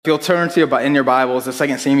If you'll turn to in your Bibles to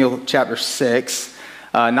 2 Samuel chapter 6,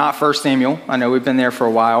 not 1 Samuel. I know we've been there for a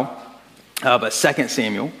while, but 2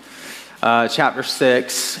 Samuel chapter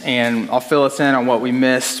 6, and I'll fill us in on what we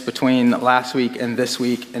missed between last week and this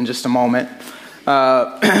week in just a moment.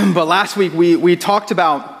 But last week we talked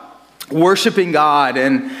about worshiping God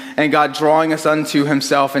and God drawing us unto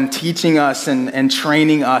himself and teaching us and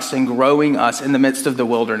training us and growing us in the midst of the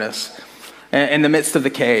wilderness, in the midst of the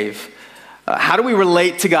cave. How do we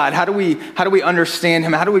relate to God? How do we understand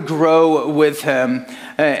him? How do we grow with him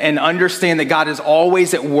and understand that God is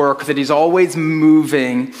always at work, that he's always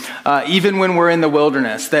moving, even when we're in the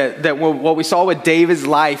wilderness? That what we saw with David's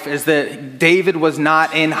life is that David was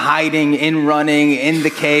not in hiding, in running, in the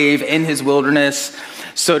cave, in his wilderness,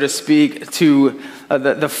 so to speak, to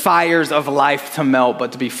the fires of life to melt,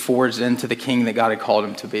 but to be forged into the king that God had called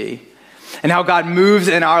him to be. And how God moves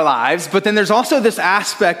in our lives. But then there's also this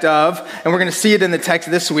aspect of, and we're going to see it in the text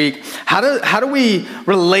this week, how do we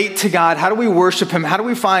relate to God? How do we worship him? How do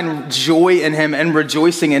we find joy in him and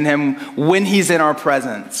rejoicing in him when he's in our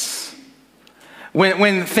presence?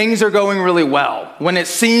 When things are going really well, when it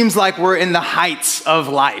seems like we're in the heights of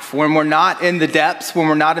life, when we're not in the depths, when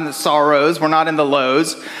we're not in the sorrows, we're not in the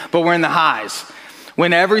lows, but we're in the highs.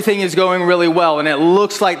 When everything is going really well and it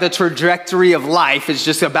looks like the trajectory of life is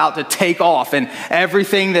just about to take off and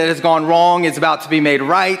everything that has gone wrong is about to be made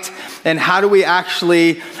right. And how do we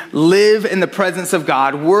actually live in the presence of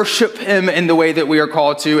God, worship him in the way that we are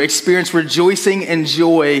called to, experience rejoicing and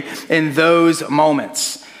joy in those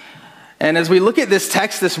moments? And as we look at this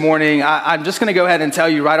text this morning, I'm just going to go ahead and tell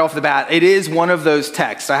you right off the bat, it is one of those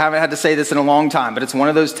texts. I haven't had to say this in a long time, but it's one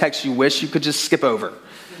of those texts you wish you could just skip over.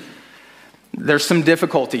 There's some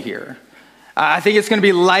difficulty here. I think it's going to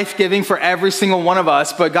be life-giving for every single one of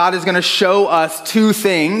us, but God is going to show us two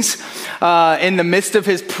things in the midst of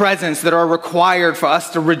his presence that are required for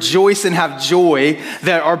us to rejoice and have joy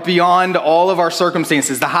that are beyond all of our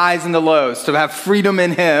circumstances, the highs and the lows, to have freedom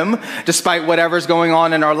in him despite whatever's going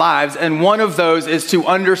on in our lives. And one of those is to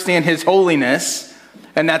understand his holiness,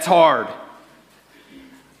 and that's hard.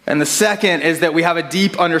 And the second is that we have a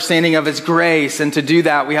deep understanding of his grace, and to do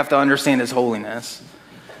that, we have to understand his holiness.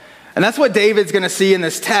 And that's what David's going to see in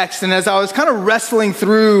this text. And as I was kind of wrestling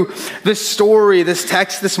through this story, this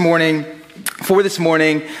text this morning,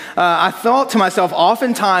 I thought to myself,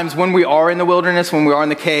 oftentimes when we are in the wilderness, when we are in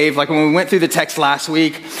the cave, like when we went through the text last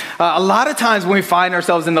week, a lot of times when we find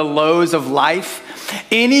ourselves in the lows of life,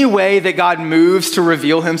 any way that God moves to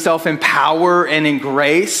reveal himself in power and in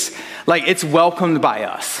grace, like it's welcomed by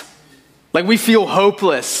us. Like we feel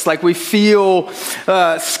hopeless, like we feel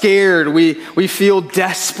scared, we feel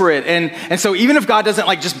desperate. And so even if God doesn't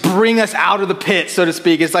like just bring us out of the pit, so to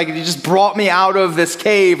speak, it's like he just brought me out of this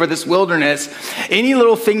cave or this wilderness, any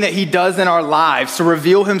little thing that he does in our lives to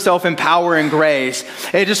reveal himself in power and grace,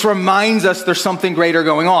 it just reminds us there's something greater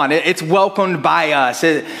going on. It's welcomed by us.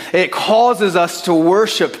 It causes us to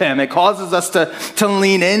worship him. It causes us to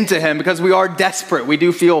lean into him because we are desperate. We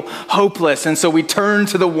do feel hopeless. And so we turn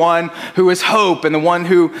to the one who is hope and the one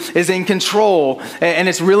who is in control. And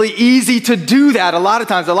it's really easy to do that a lot of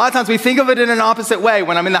times. A lot of times we think of it in an opposite way.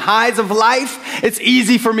 When I'm in the highs of life, it's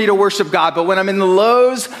easy for me to worship God. But when I'm in the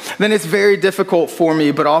lows, then it's very difficult for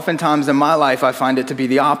me. But oftentimes in my life, I find it to be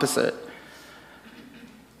the opposite.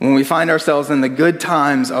 When we find ourselves in the good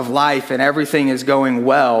times of life and everything is going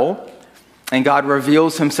well, and God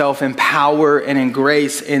reveals himself in power and in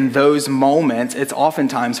grace in those moments, it's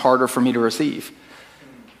oftentimes harder for me to receive.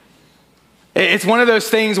 It's one of those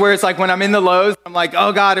things where it's like when I'm in the lows, I'm like,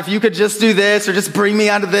 oh God, if you could just do this or just bring me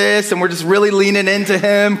out of this. And we're just really leaning into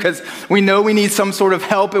him because we know we need some sort of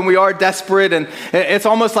help and we are desperate. And it's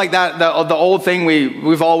almost like that, the old thing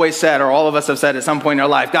we've always said, or all of us have said at some point in our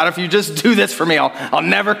life, God, if you just do this for me, I'll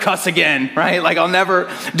never cuss again, right? Like I'll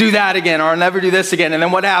never do that again, or I'll never do this again. And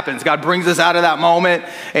then what happens? God brings us out of that moment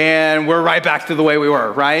and we're right back to the way we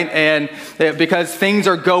were, right? And because things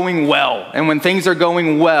are going well. And when things are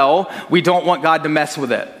going well, we don't want God to mess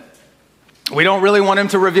with it. We don't really want him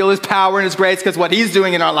to reveal his power and his grace because what he's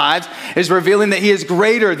doing in our lives is revealing that he is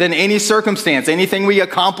greater than any circumstance, anything we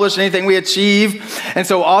accomplish, anything we achieve. And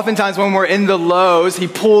so oftentimes when we're in the lows, he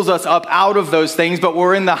pulls us up out of those things, but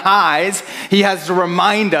we're in the highs. He has to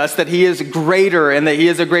remind us that he is greater and that he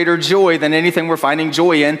is a greater joy than anything we're finding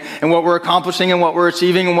joy in and what we're accomplishing and what we're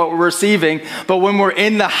achieving and what we're receiving. But when we're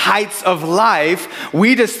in the heights of life,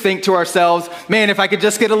 we just think to ourselves, man, if I could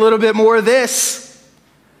just get a little bit more of this,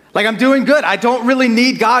 like I'm doing good. I don't really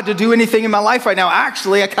need God to do anything in my life right now.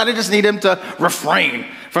 Actually, I kind of just need him to refrain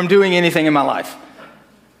from doing anything in my life.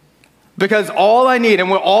 Because all I need,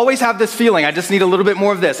 and we'll always have this feeling, I just need a little bit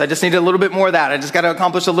more of this, I just need a little bit more of that, I just got to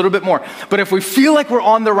accomplish a little bit more. But if we feel like we're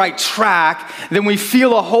on the right track, then we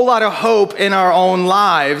feel a whole lot of hope in our own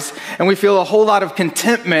lives, and we feel a whole lot of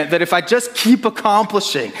contentment that if I just keep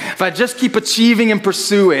accomplishing, if I just keep achieving and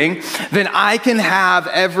pursuing, then I can have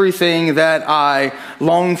everything that I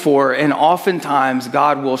long for. And oftentimes,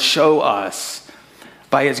 God will show us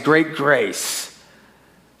by his great grace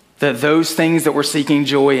that those things that we're seeking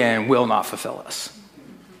joy in will not fulfill us.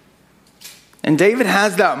 And David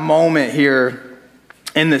has that moment here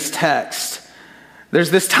in this text. There's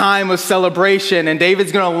this time of celebration, and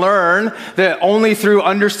David's going to learn that only through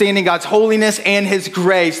understanding God's holiness and his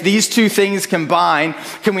grace, these two things combined,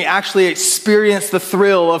 can we actually experience the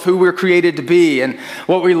thrill of who we're created to be and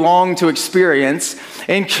what we long to experience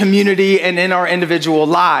in community and in our individual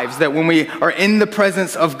lives. That when we are in the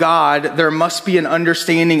presence of God, there must be an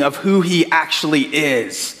understanding of who he actually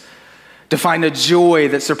is to find a joy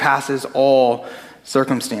that surpasses all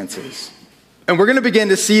circumstances. And we're going to begin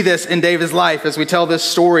to see this in David's life as we tell this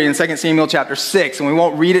story in 2 Samuel chapter 6. And we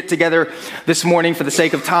won't read it together this morning for the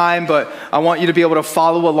sake of time, but I want you to be able to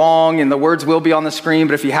follow along, and the words will be on the screen.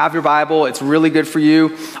 But if you have your Bible, it's really good for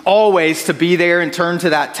you always to be there and turn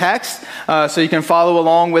to that text so you can follow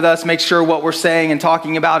along with us. Make sure what we're saying and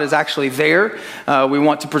talking about is actually there. We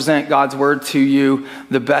want to present God's word to you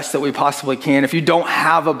the best that we possibly can. If you don't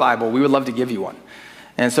have a Bible, we would love to give you one.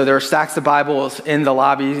 And so there are stacks of Bibles in the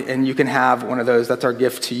lobby, and you can have one of those. That's our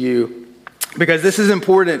gift to you. Because this is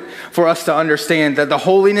important for us to understand that the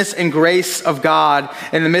holiness and grace of God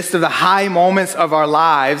in the midst of the high moments of our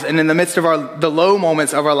lives and in the midst of the low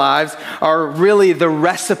moments of our lives are really the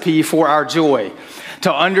recipe for our joy.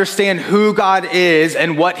 To understand who God is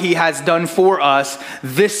and what he has done for us,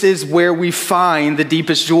 this is where we find the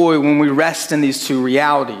deepest joy when we rest in these two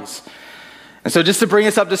realities. And so just to bring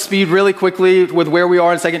us up to speed really quickly with where we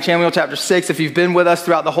are in 2 Samuel chapter 6, if you've been with us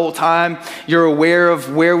throughout the whole time, you're aware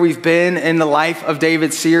of where we've been in the Life of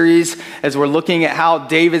David series as we're looking at how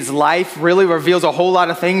David's life really reveals a whole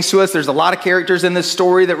lot of things to us. There's a lot of characters in this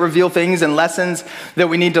story that reveal things and lessons that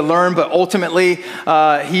we need to learn, but ultimately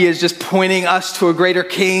he is just pointing us to a greater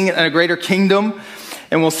king and a greater kingdom.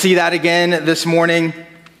 And we'll see that again this morning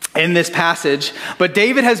in this passage. But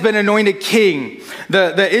David has been anointed king.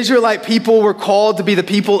 The Israelite people were called to be the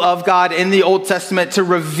people of God in the Old Testament, to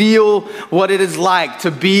reveal what it is like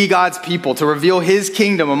to be God's people, to reveal his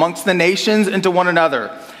kingdom amongst the nations and to one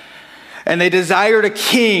another. And they desired a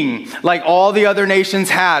king like all the other nations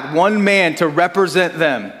had, one man to represent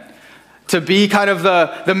them, to be kind of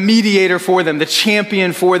the mediator for them, the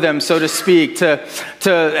champion for them, so to speak. To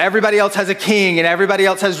everybody else has a king, and everybody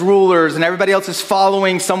else has rulers, and everybody else is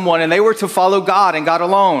following someone, and they were to follow God and God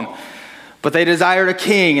alone. But they desired a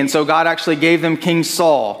king, and so God actually gave them King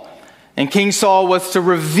Saul. And King Saul was to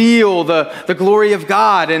reveal the glory of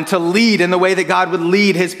God and to lead in the way that God would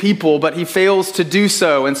lead his people, but he fails to do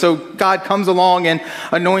so. And so God comes along and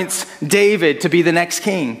anoints David to be the next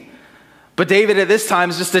king. But David at this time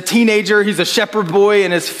is just a teenager. He's a shepherd boy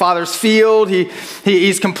in his father's field.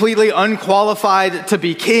 He's completely unqualified to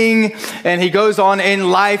be king. And he goes on in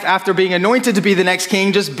life after being anointed to be the next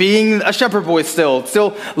king, just being a shepherd boy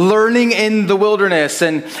still learning in the wilderness.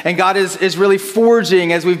 And God is really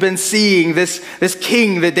forging, as we've been seeing, this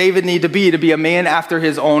king that David needed to be a man after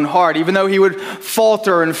his own heart. Even though he would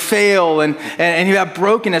falter and fail and he had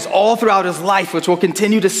brokenness all throughout his life, which we'll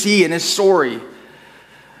continue to see in his story.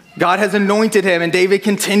 God has anointed him, and David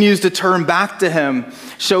continues to turn back to him,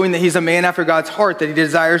 showing that he's a man after God's heart, that he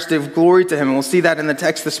desires to give glory to him. And we'll see that in the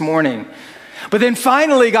text this morning. But then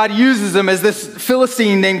finally, God uses him as this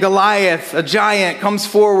Philistine named Goliath, a giant, comes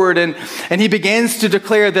forward, and he begins to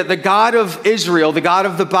declare that the God of Israel, the God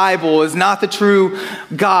of the Bible, is not the true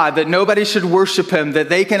God, that nobody should worship him, that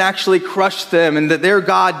they can actually crush them, and that their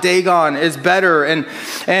God, Dagon, is better. And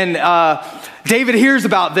David hears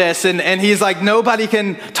about this, and he's like, nobody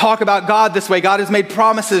can talk about God this way. God has made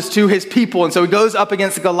promises to his people. And so he goes up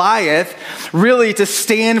against Goliath, really to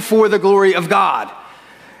stand for the glory of God.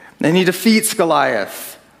 And he defeats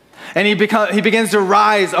Goliath. And he begins to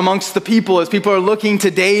rise amongst the people as people are looking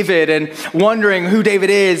to David and wondering who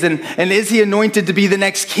David is, and is he anointed to be the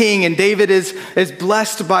next king? And David is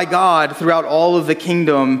blessed by God throughout all of the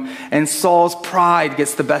kingdom, and Saul's pride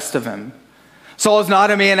gets the best of him. Saul is not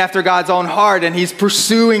a man after God's own heart, and he's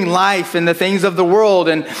pursuing life and the things of the world,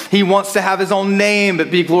 and he wants to have his own name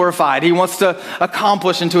be glorified. He wants to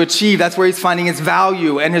accomplish and to achieve. That's where he's finding his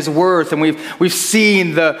value and his worth. And we've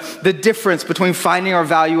seen the difference between finding our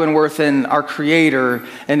value and worth in our Creator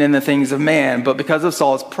and in the things of man. But because of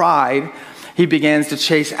Saul's pride, he begins to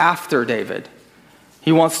chase after David.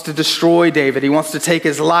 He wants to destroy David. He wants to take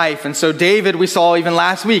his life. And so David, we saw even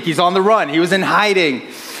last week, he's on the run. He was in hiding.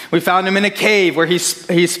 We found him in a cave where he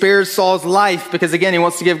spares Saul's life because, again, he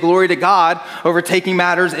wants to give glory to God over taking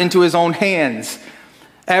matters into his own hands.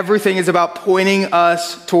 Everything is about pointing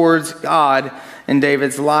us towards God in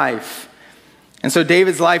David's life. And so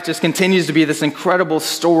David's life just continues to be this incredible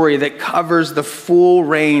story that covers the full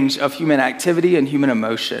range of human activity and human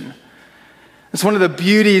emotion. It's one of the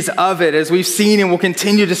beauties of it, as we've seen and will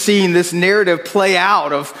continue to see this narrative play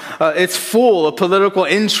out. It's full of political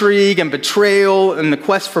intrigue and betrayal and the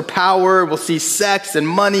quest for power. We'll see sex and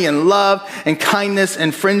money and love and kindness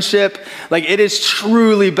and friendship. Like, it is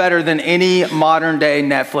truly better than any modern day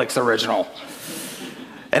Netflix original.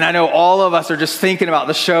 And I know all of us are just thinking about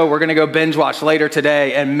the show we're going to go binge watch later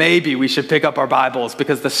today, and maybe we should pick up our Bibles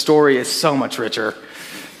because the story is so much richer.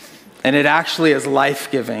 And it actually is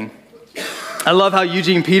life-giving. I love how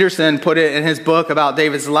Eugene Peterson put it in his book about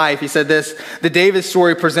David's life. He said this: the David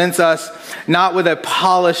story presents us not with a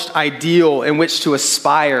polished ideal in which to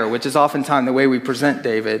aspire, which is oftentimes the way we present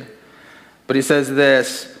David, but he says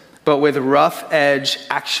this, but with rough edge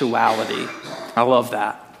actuality. I love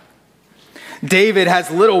that. David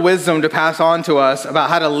has little wisdom to pass on to us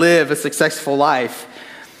about how to live a successful life.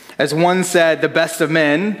 As one said, the best of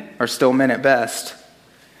men are still men at best.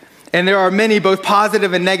 And there are many both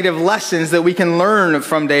positive and negative lessons that we can learn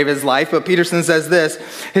from David's life. But Peterson says this: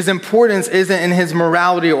 his importance isn't in his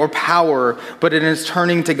morality or power, but in his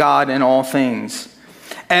turning to God in all things.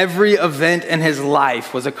 Every event in his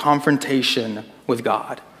life was a confrontation with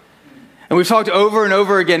God. And we've talked over and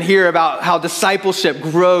over again here about how discipleship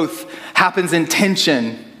growth happens in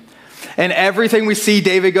tension. And everything we see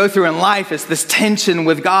David go through in life is this tension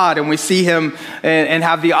with God. And we see him and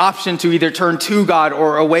have the option to either turn to God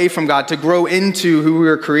or away from God, to grow into who we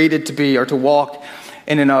were created to be or to walk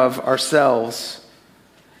in and of ourselves.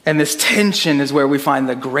 And this tension is where we find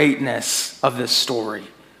the greatness of this story.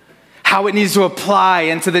 How it needs to apply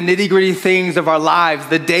into the nitty-gritty things of our lives,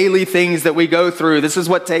 the daily things that we go through. This is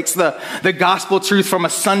what takes the gospel truth from a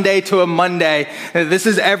Sunday to a Monday. This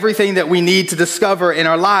is everything that we need to discover in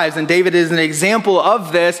our lives. And David is an example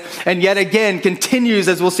of this, and yet again continues,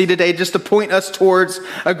 as we'll see today, just to point us towards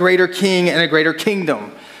a greater king and a greater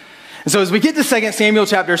kingdom. And so as we get to 2 Samuel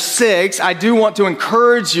chapter 6, I do want to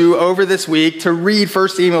encourage you over this week to read 1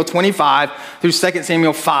 Samuel 25 through 2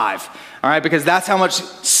 Samuel 5. All right, because that's how much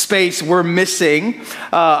space we're missing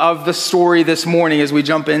of the story this morning as we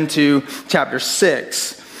jump into chapter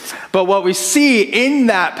 6. But what we see in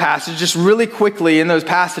that passage, just really quickly in those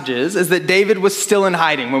passages, is that David was still in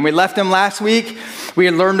hiding. When we left him last week, we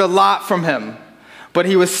had learned a lot from him, but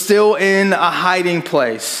he was still in a hiding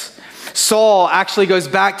place. Saul actually goes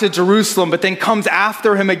back to Jerusalem, but then comes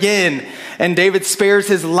after him again, and David spares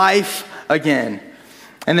his life again.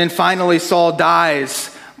 And then finally, Saul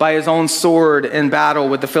dies by his own sword in battle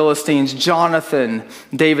with the Philistines. Jonathan,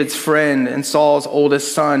 David's friend and Saul's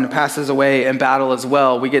oldest son, passes away in battle as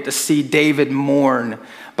well. We get to see David mourn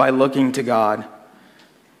by looking to God.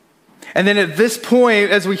 And then at this point,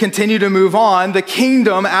 as we continue to move on, the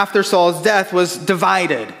kingdom after Saul's death was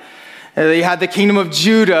divided. They had the kingdom of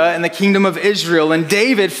Judah and the kingdom of Israel. And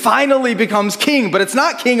David finally becomes king, but it's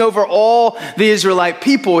not king over all the Israelite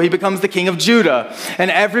people. He becomes the king of Judah.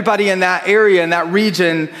 And everybody in that area, in that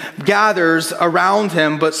region, gathers around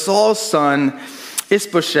him. But Saul's son,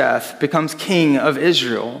 Ishbosheth, becomes king of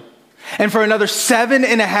Israel. And for another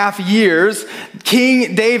 7.5 years,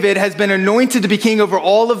 King David has been anointed to be king over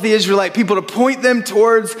all of the Israelite people, to point them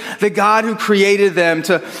towards the God who created them,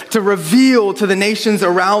 to reveal to the nations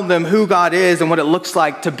around them who God is and what it looks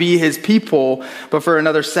like to be his people. But for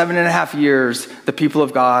another 7.5 years, the people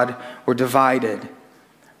of God were divided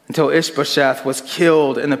until Ishbosheth was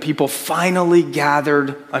killed and the people finally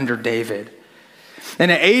gathered under David. And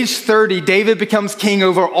at age 30, David becomes king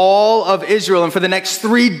over all of Israel. And for the next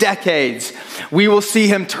 3 decades, we will see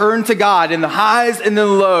him turn to God in the highs and the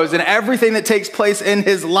lows and everything that takes place in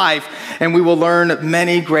his life. And we will learn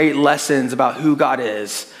many great lessons about who God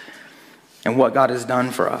is and what God has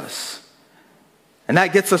done for us. And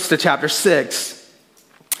that gets us to chapter 6.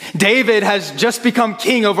 David has just become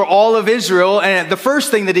king over all of Israel, and the first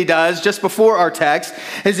thing that he does just before our text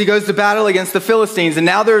is he goes to battle against the Philistines. And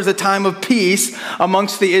now there is a time of peace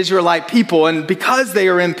amongst the Israelite people, and because they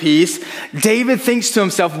are in peace, David thinks to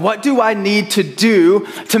himself, what do I need to do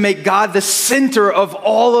to make God the center of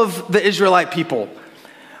all of the Israelite people?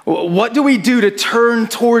 What do we do to turn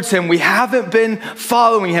towards him? We haven't been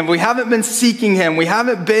following him. We haven't been seeking him. We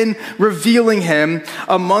haven't been revealing him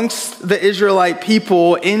amongst the Israelite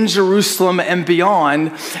people in Jerusalem and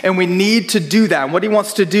beyond. And we need to do that. And what he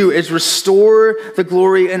wants to do is restore the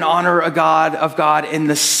glory and honor of God in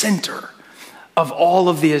the center of all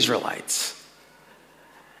of the Israelites.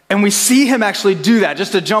 And we see him actually do that.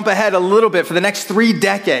 Just to jump ahead a little bit, for the next 3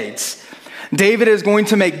 decades, David is going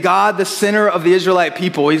to make God the center of the Israelite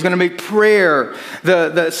people. He's going to make prayer,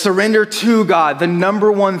 the surrender to God, the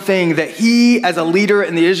number one thing that he as a leader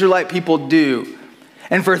and the Israelite people do.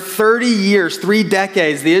 And for 30 years, 3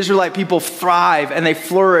 decades, the Israelite people thrive and they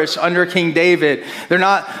flourish under King David. They're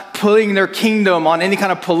not putting their kingdom on any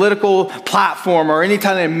kind of political platform or any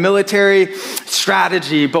kind of military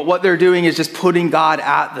strategy, but what they're doing is just putting God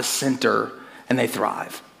at the center, and they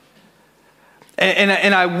thrive.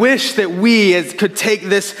 And I wish that we could take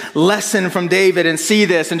this lesson from David and see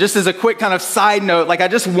this. And just as a quick kind of side note, I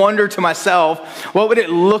just wonder to myself, what would it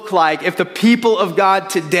look like if the people of God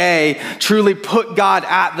today truly put God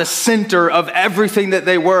at the center of everything that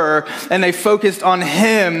they were, and they focused on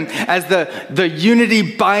him as the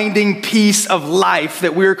unity binding piece of life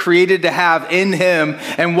that we were created to have in him?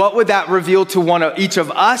 And what would that reveal to each of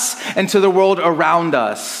us and to the world around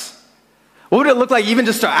us? What would it look like even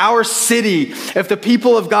just to our city if the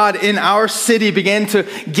people of God in our city began to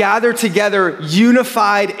gather together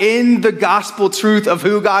unified in the gospel truth of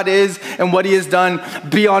who God is and what he has done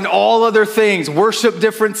beyond all other things, worship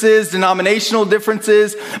differences, denominational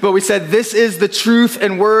differences, but we said this is the truth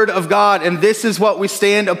and word of God, and this is what we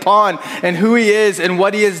stand upon and who he is and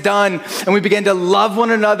what he has done, and we began to love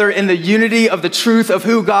one another in the unity of the truth of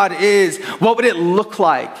who God is. What would it look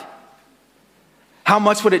like? How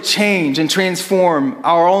much would it change and transform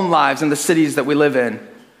our own lives and the cities that we live in,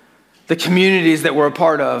 the communities that we're a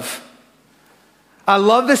part of? I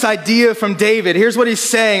love this idea from David. Here's what he's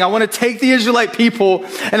saying. I want to take the Israelite people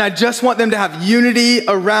and I just want them to have unity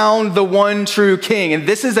around the one true king. And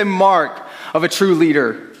this is a mark of a true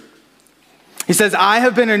leader. He says, I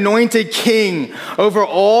have been anointed king over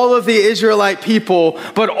all of the Israelite people,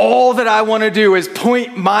 but all that I want to do is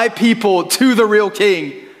point my people to the real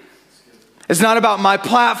king. It's not about my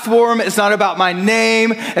platform. It's not about my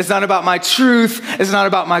name. It's not about my truth. It's not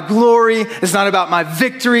about my glory. It's not about my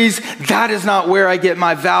victories. That is not where I get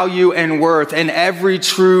my value and worth. And every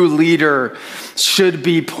true leader should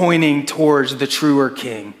be pointing towards the truer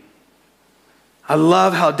king. I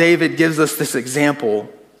love how David gives us this example.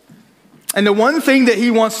 And the one thing that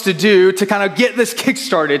he wants to do to kind of get this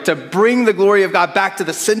kick-started, to bring the glory of God back to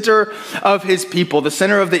the center of his people, the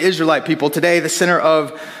center of the Israelite people, today the center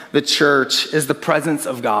of the church, is the presence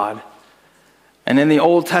of God. And in the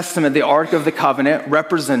Old Testament, the Ark of the Covenant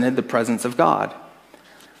represented the presence of God.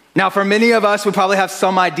 Now, for many of us, we probably have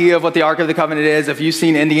some idea of what the Ark of the Covenant is. If you've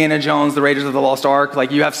seen Indiana Jones, the Raiders of the Lost Ark,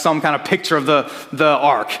 you have some kind of picture of the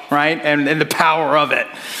Ark, right? And the power of it.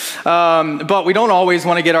 But we don't always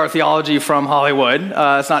want to get our theology from Hollywood.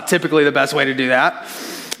 It's not typically the best way to do that.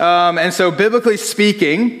 And so biblically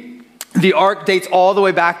speaking, the Ark dates all the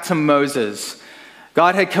way back to Moses.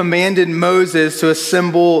 God had commanded Moses to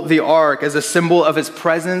assemble the ark as a symbol of his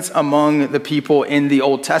presence among the people in the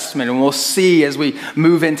Old Testament. And we'll see as we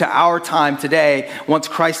move into our time today, once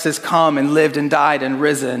Christ has come and lived and died and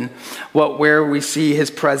risen, where we see his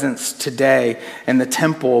presence today in the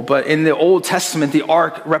temple. But in the Old Testament, the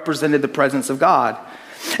ark represented the presence of God.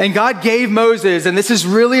 And God gave Moses, and this is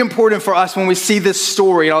really important for us when we see this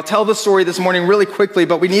story. And I'll tell the story this morning really quickly,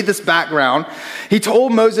 but we need this background. He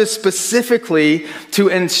told Moses specifically to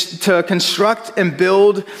construct and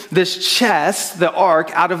build this chest, the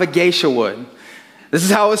ark, out of acacia wood. This is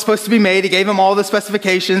how it was supposed to be made. He gave him all the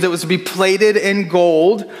specifications. It was to be plated in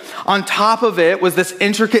gold. On top of it was this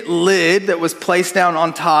intricate lid that was placed down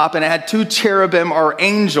on top, and it had 2 cherubim or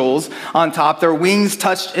angels on top. Their wings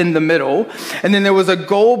touched in the middle. And then there was a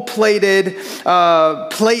gold-plated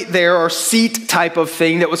plate there, or seat type of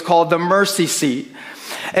thing, that was called the mercy seat.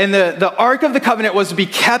 And the Ark of the Covenant was to be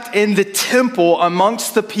kept in the temple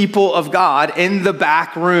amongst the people of God in the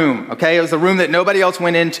back room. Okay, it was the room that nobody else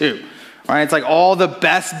went into. Right? It's like all the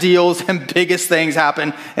best deals and biggest things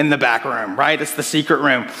happen in the back room, right? It's the secret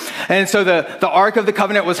room. And so the Ark of the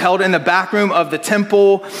Covenant was held in the back room of the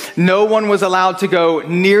temple. No one was allowed to go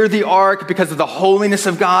near the Ark because of the holiness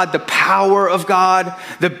of God, the power of God,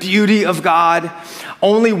 the beauty of God.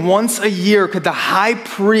 Only once a year could the high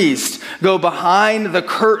priest go behind the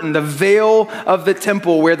curtain, the veil of the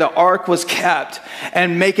temple where the ark was kept,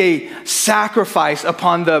 and make a sacrifice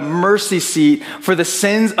upon the mercy seat for the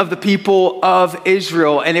sins of the people people of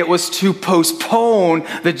Israel, and it was to postpone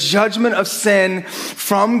the judgment of sin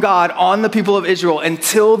from God on the people of Israel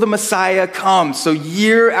until the Messiah comes. So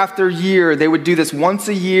year after year, they would do this once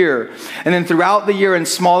a year, and then throughout the year in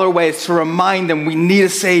smaller ways to remind them we need a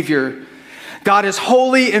Savior. God is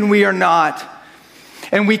holy and we are not.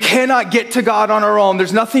 And we cannot get to God on our own.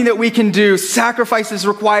 There's nothing that we can do. Sacrifice is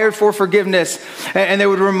required for forgiveness. And they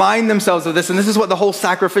would remind themselves of this. And this is what the whole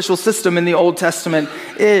sacrificial system in the Old Testament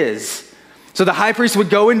is. So the high priest would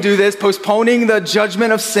go and do this, postponing the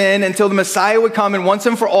judgment of sin until the Messiah would come and once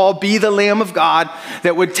and for all be the Lamb of God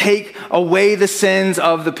that would take away the sins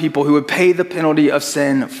of the people, who would pay the penalty of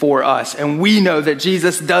sin for us. And we know that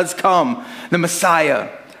Jesus does come, the Messiah,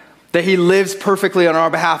 that he lives perfectly on our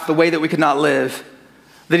behalf the way that we could not live,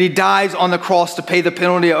 that he dies on the cross to pay the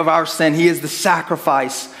penalty of our sin. He is the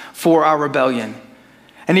sacrifice for our rebellion.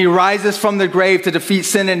 And he rises from the grave to defeat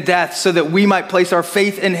sin and death so that we might place our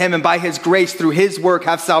faith in him and by his grace through his work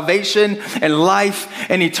have salvation and life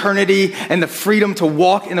and eternity and the freedom to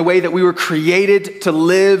walk in the way that we were created to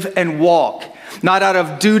live and walk. Not out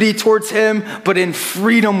of duty towards him, but in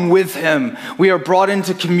freedom with him. We are brought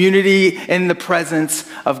into community in the presence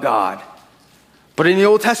of God. But in the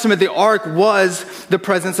Old Testament, the ark was the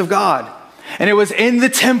presence of God. And it was in the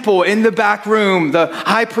temple, in the back room. The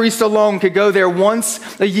high priest alone could go there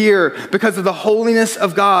once a year because of the holiness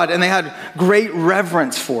of God, and they had great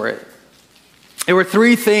reverence for it. There were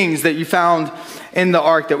three things that you found in the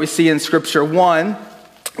ark that we see in Scripture. One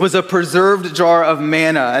was a preserved jar of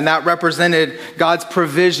manna, and that represented God's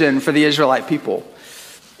provision for the Israelite people.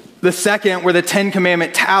 The second were the Ten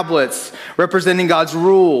Commandment tablets, representing God's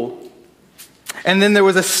rule. And then there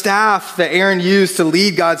was a staff that Aaron used to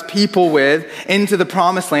lead God's people with into the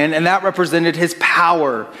promised land, and that represented his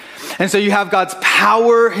power. And so you have God's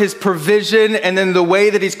power, his provision, and then the way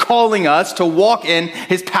that he's calling us to walk in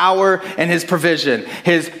his power and his provision,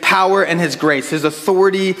 his power and his grace, his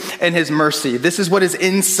authority and his mercy. This is what is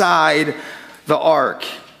inside the ark.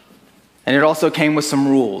 And it also came with some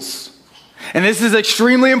rules. And this is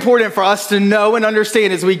extremely important for us to know and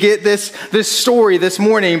understand as we get this story this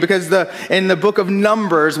morning, because in the book of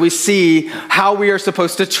Numbers, we see how we are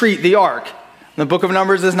supposed to treat the ark. The book of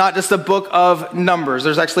Numbers is not just a book of numbers.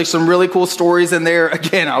 There's actually some really cool stories in there.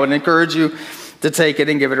 Again, I would encourage you to take it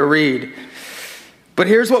and give it a read. But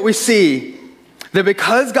here's what we see, that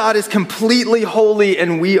because God is completely holy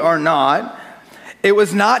and we are not, it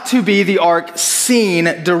was not to be the ark seen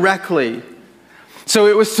directly. So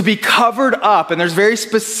it was to be covered up, and there's very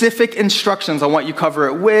specific instructions on what you cover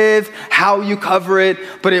it with, how you cover it,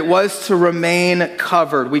 but it was to remain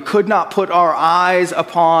covered. We could not put our eyes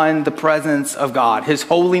upon the presence of God. His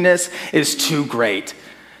holiness is too great.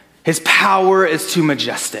 His power is too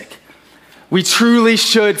majestic. We truly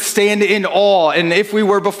should stand in awe, and if we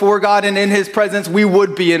were before God and in his presence, we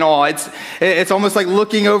would be in awe. It's almost like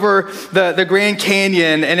looking over the Grand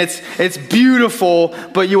Canyon, and it's beautiful,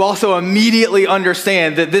 but you also immediately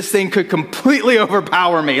understand that this thing could completely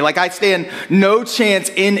overpower me. Like I stand no chance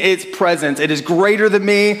in its presence. It is greater than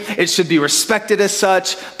me. It should be respected as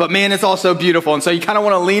such, but man, it's also beautiful. And so you kind of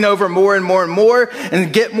want to lean over more and more and more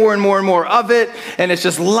and get more and more and more of it, and it's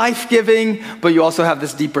just life-giving, but you also have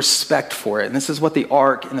this deep respect for it. And this is what the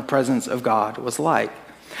ark in the presence of God was like.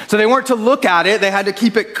 So they weren't to look at it, they had to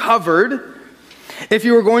keep it covered. If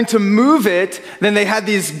you were going to move it, then they had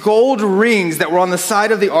these gold rings that were on the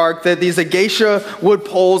side of the ark that these acacia wood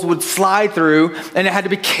poles would slide through, and it had to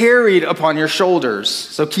be carried upon your shoulders.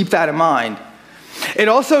 So keep that in mind. It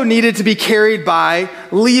also needed to be carried by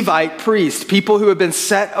Levite priests. People who had been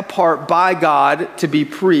set apart by God to be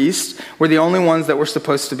priests were the only ones that were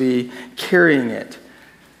supposed to be carrying it.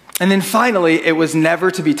 And then finally, it was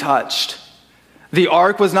never to be touched. The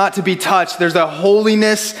ark was not to be touched. There's a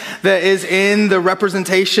holiness that is in the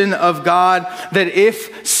representation of God, that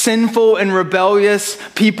if sinful and rebellious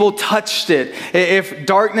people touched it, if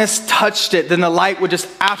darkness touched it, then the light would just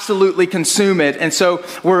absolutely consume it. And so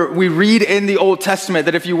we read in the Old Testament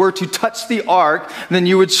that if you were to touch the ark, then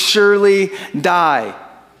you would surely die.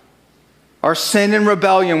 Our sin and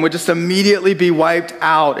rebellion would just immediately be wiped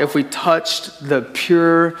out if we touched the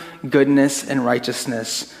pure goodness and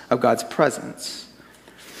righteousness of God's presence.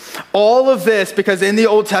 All of this, because in the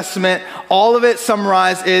Old Testament, all of it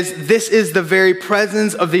summarized is this is the very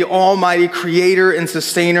presence of the Almighty Creator and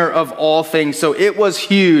Sustainer of all things. So it was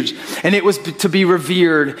huge, and it was to be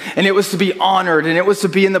revered, and it was to be honored, and it was to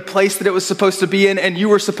be in the place that it was supposed to be in, and you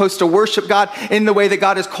were supposed to worship God in the way that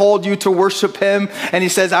God has called you to worship him. And he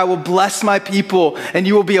says, I will bless my people, and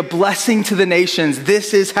you will be a blessing to the nations.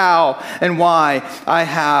 This is how and why I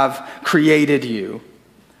have created you.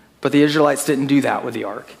 But the Israelites didn't do that with the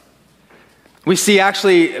ark. We see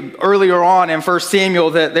actually earlier on in 1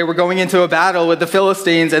 Samuel that they were going into a battle with the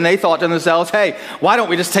Philistines, and they thought to themselves, hey, why don't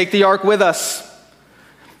we just take the ark with us?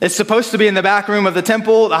 It's supposed to be in the back room of the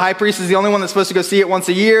temple. The high priest is the only one that's supposed to go see it once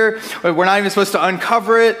a year. We're not even supposed to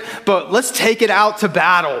uncover it, but let's take it out to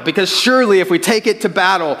battle, because surely if we take it to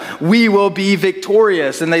battle, we will be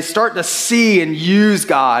victorious. And they start to see and use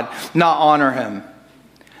God, not honor him.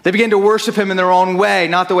 They begin to worship him in their own way,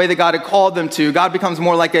 not the way that God had called them to. God becomes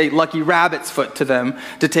more like a lucky rabbit's foot to them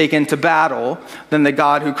to take into battle than the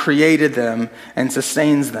God who created them and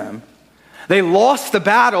sustains them. They lost the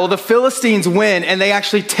battle, the Philistines win, and they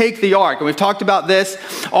actually take the ark. And we've talked about this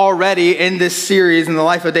already in this series, in the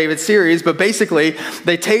Life of David series, but basically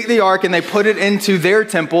they take the ark and they put it into their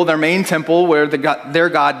temple, their main temple where their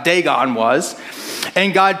god Dagon was,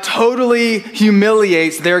 and God totally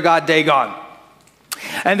humiliates their god Dagon.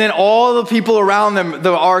 And then all the people around them,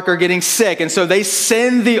 the ark, are getting sick. And so they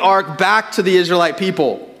send the ark back to the Israelite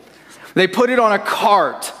people. They put it on a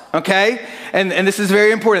cart, okay? And this is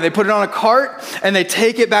very important. They put it on a cart and they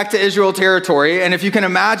take it back to Israel territory. And if you can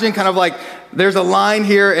imagine, kind of like there's a line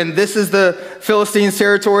here and this is the Philistines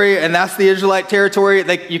territory and that's the Israelite territory.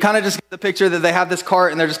 You kind of just get the picture that they have this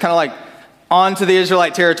cart and they're just kind of like onto the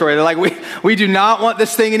Israelite territory. They're like, we do not want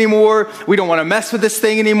this thing anymore. We don't want to mess with this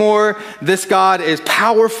thing anymore. This God is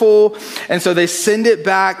powerful. And so they send it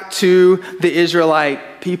back to the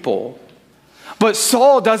Israelite people. But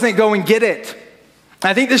Saul doesn't go and get it.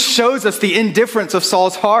 I think this shows us the indifference of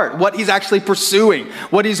Saul's heart, what he's actually pursuing,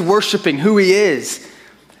 what he's worshiping, who he is.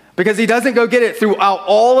 Because he doesn't go get it. Throughout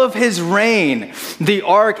all of his reign, the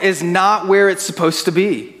ark is not where it's supposed to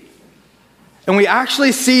be. And we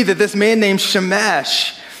actually see that this man named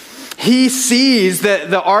Shemesh, he sees that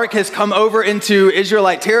the ark has come over into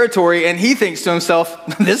Israelite territory and he thinks to himself,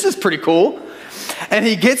 this is pretty cool. And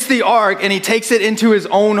he gets the ark and he takes it into his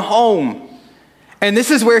own home. And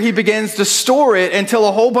this is where he begins to store it until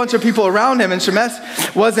a whole bunch of people around him, and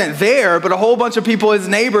Shemesh wasn't there, but a whole bunch of people, his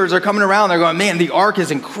neighbors, are coming around. They're going, man, the ark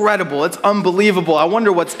is incredible. It's unbelievable. I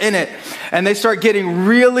wonder what's in it. And they start getting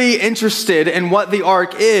really interested in what the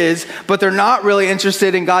ark is, but they're not really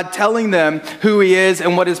interested in God telling them who he is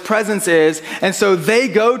and what his presence is. And so they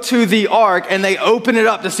go to the ark and they open it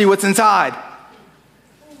up to see what's inside.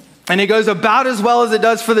 And it goes about as well as it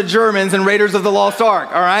does for the Germans and Raiders of the Lost Ark,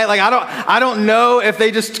 all right? Like, I don't know if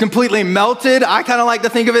they just completely melted. I kind of like to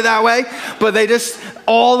think of it that way. But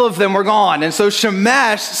all of them were gone. And so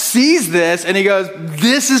Shemesh sees this and he goes,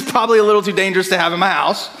 this is probably a little too dangerous to have in my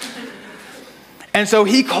house. And so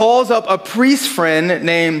he calls up a priest friend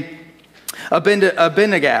named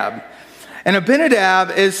Abinadab. And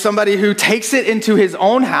Abinadab is somebody who takes it into his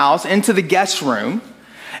own house, into the guest room.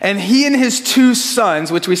 And he and his two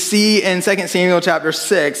sons, which we see in 2 Samuel chapter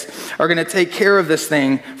 6, are going to take care of this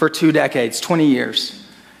thing for 2 decades, 20 years.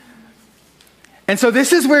 And so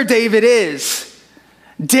this is where David is.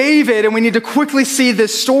 David, and we need to quickly see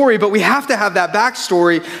this story, but we have to have that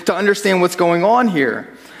backstory to understand what's going on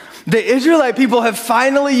here. The Israelite people have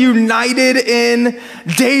finally united in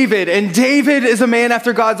David, and David is a man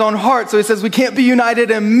after God's own heart. So he says, we can't be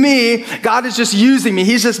united in me. God is just using me.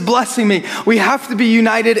 He's just blessing me. We have to be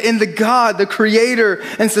united in the God, the creator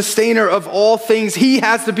and sustainer of all things. He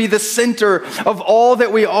has to be the center of all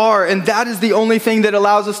that we are. And that is the only thing that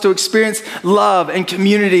allows us to experience love and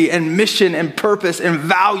community and mission and purpose and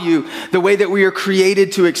value the way that we are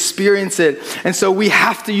created to experience it. And so we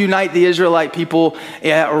have to unite the Israelite people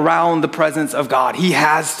around the presence of God. He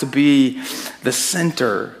has to be the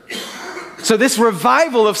center. So this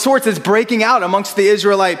revival of sorts is breaking out amongst the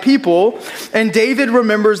Israelite people, and David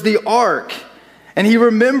remembers the ark. And he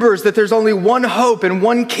remembers that there's only one hope and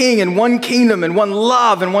one king and one kingdom and one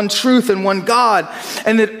love and one truth and one God,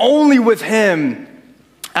 and that only with him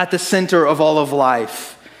at the center of all of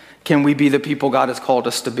life can we be the people God has called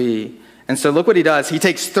us to be. And so look what he does. He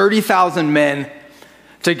takes 30,000 men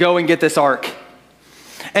to go and get this ark.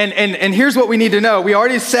 And here's what we need to know. We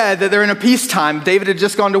already said that they're in a peacetime. David had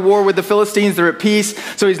just gone to war with the Philistines. They're at peace.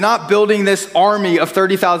 So he's not building this army of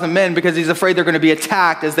 30,000 men because he's afraid they're going to be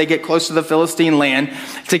attacked as they get close to the Philistine land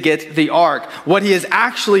to get the ark. What he is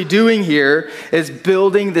actually doing here is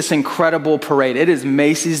building this incredible parade. It is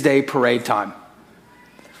Macy's Day parade time.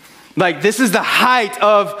 Like, this is the height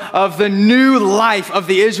of the new life of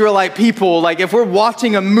the Israelite people. Like, if we're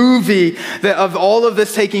watching a movie of all of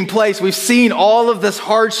this taking place, we've seen all of this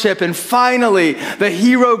hardship, and finally, the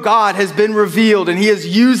hero God has been revealed, and he is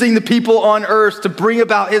using the people on earth to bring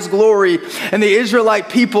about his glory. And the Israelite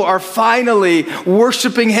people are finally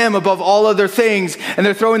worshiping him above all other things, and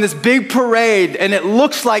they're throwing this big parade, and it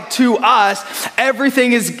looks like to us,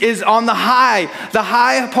 everything is on the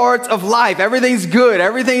high parts of life. Everything's good.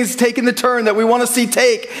 Everything's taking the turn that we want to see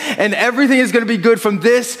take, and everything is going to be good from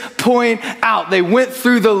this point out. They went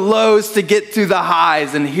through the lows to get to the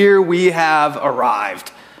highs, and here we have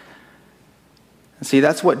arrived. And see,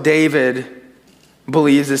 that's what David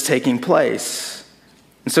believes is taking place.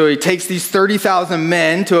 And so he takes these 30,000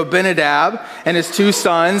 men to Abinadab and his two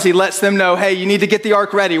sons. He lets them know, hey, you need to get the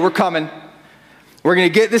ark ready. We're coming. We're going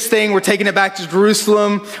to get this thing. We're taking it back to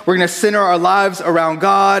Jerusalem. We're going to center our lives around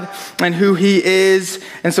God and who he is.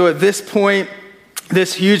 And so at this point,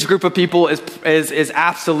 this huge group of people is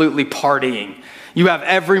absolutely partying. You have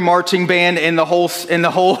every marching band in the whole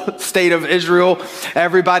state of Israel.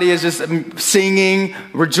 Everybody is just singing,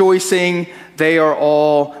 rejoicing. They are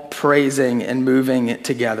all praising and moving it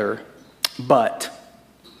together. But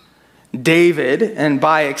David, and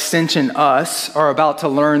by extension us, are about to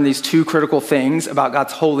learn these two critical things about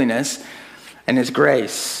God's holiness and his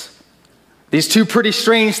grace. These two pretty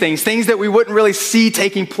strange things that we wouldn't really see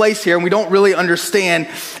taking place here, and we don't really understand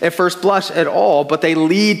at first blush at all, but they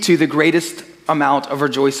lead to the greatest amount of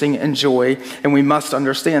rejoicing and joy, and we must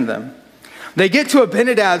understand them. They get to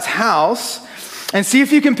Abinadab's house, and see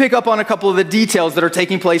if you can pick up on a couple of the details that are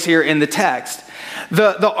taking place here in the text.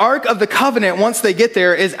 The Ark of the Covenant, once they get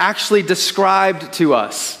there, is actually described to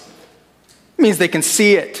us. It means they can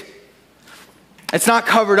see it. It's not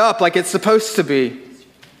covered up like it's supposed to be.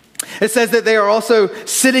 It says that they are also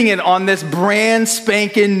sitting on this brand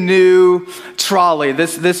spanking new trolley,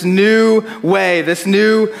 this new way, this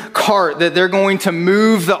new cart that they're going to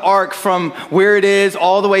move the ark from where it is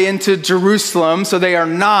all the way into Jerusalem. So they are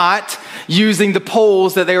not using the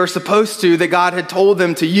poles that they were supposed to, that God had told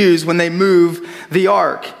them to use when they move the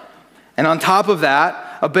ark. And on top of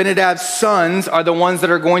that, Abinadab's sons are the ones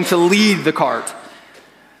that are going to lead the cart.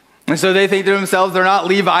 And so they think to themselves, they're not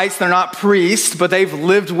Levites, they're not priests, but they've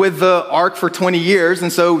lived with the ark for 20 years,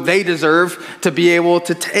 and so they deserve to be able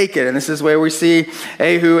to take it. And this is where we see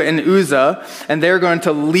Ehud and Uzzah, and they're going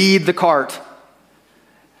to lead the cart.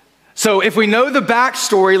 So if we know the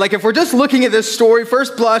backstory, like if we're just looking at this story,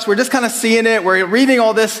 first blush, we're just kind of seeing it, we're reading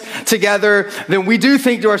all this together, then we do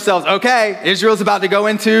think to ourselves, okay, Israel's about to go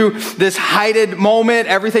into this heightened moment.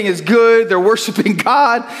 Everything is good. They're worshiping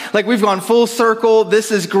God. Like we've gone full circle. This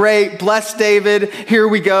is great. Bless David. Here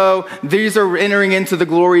we go. These are entering into the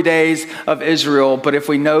glory days of Israel. But if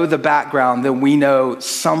we know the background, then we know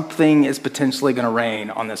something is potentially going to rain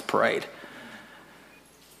on this parade.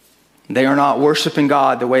 They are not worshiping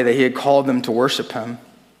God the way that he had called them to worship him.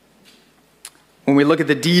 When we look at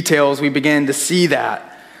the details, we begin to see that.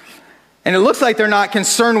 And it looks like they're not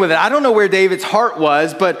concerned with it. I don't know where David's heart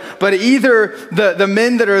was, but either the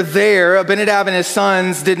men that are there, Abinadab and his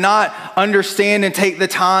sons, did not understand and take the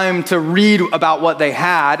time to read about what they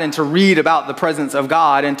had and to read about the presence of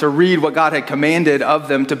God and to read what God had commanded of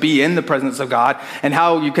them to be in the presence of God and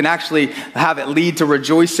how you can actually have it lead to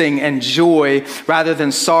rejoicing and joy rather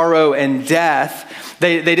than sorrow and death.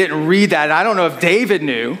 They didn't read that. And I don't know if David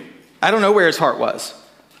knew. I don't know where his heart was.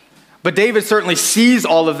 But David certainly sees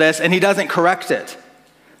all of this and he doesn't correct it.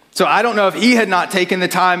 So I don't know if he had not taken the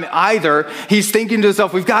time either. He's thinking to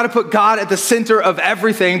himself, we've got to put God at the center of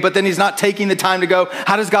everything, but then he's not taking the time to go,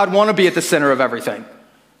 how does God want to be at the center of everything?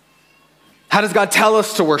 How does God tell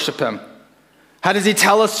us to worship him? How does he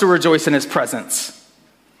tell us to rejoice in his presence?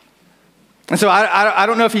 And so I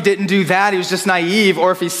don't know if he didn't do that, he was just naive,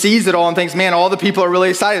 or if he sees it all and thinks, man, all the people are really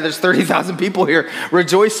excited. There's 30,000 people here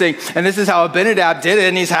rejoicing. And this is how Abinadab did it,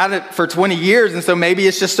 and he's had it for 20 years, and so maybe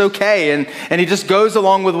it's just okay. And he just goes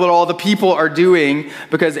along with what all the people are doing,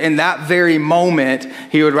 because in that very moment,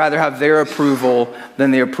 he would rather have their approval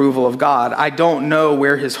than the approval of God. I don't know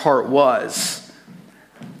where his heart was,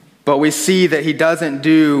 but we see that he doesn't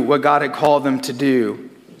do what God had called them to do.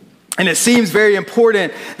 And it seems very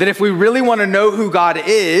important that if we really want to know who God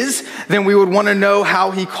is, then we would want to know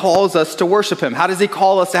how he calls us to worship him. How does he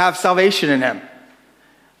call us to have salvation in him?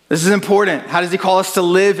 This is important. How does he call us to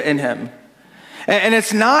live in him? And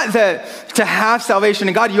it's not that to have salvation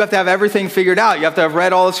in God, you have to have everything figured out. You have to have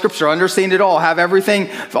read all the scripture, understand it all, have everything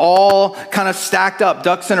all kind of stacked up,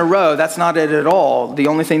 ducks in a row. That's not it at all. The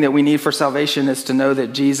only thing that we need for salvation is to know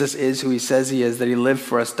that Jesus is who he says he is, that he lived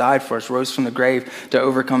for us, died for us, rose from the grave to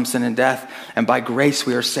overcome sin and death. And by grace,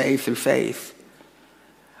 we are saved through faith.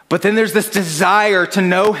 But then there's this desire to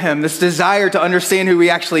know him, this desire to understand who he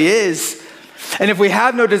actually is. And if we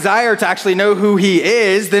have no desire to actually know who he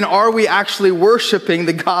is, then are we actually worshiping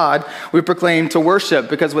the God we proclaim to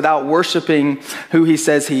worship? Because without worshiping who he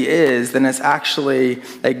says he is, then it's actually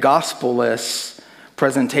a gospel-less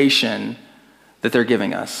presentation that they're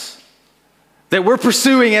giving us, that we're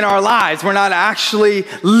pursuing in our lives. We're not actually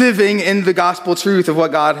living in the gospel truth of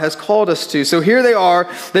what God has called us to. So here they are.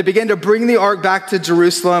 They begin to bring the ark back to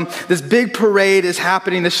Jerusalem. This big parade is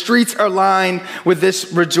happening. The streets are lined with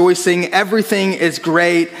this rejoicing. Everything is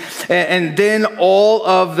great. And then all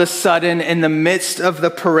of the sudden, in the midst of the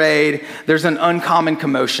parade, there's an uncommon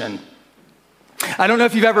commotion. I don't know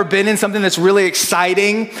if you've ever been in something that's really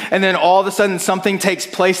exciting and then all of a sudden something takes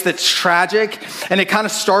place that's tragic, and it kind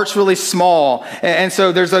of starts really small. And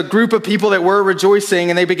so there's a group of people that were rejoicing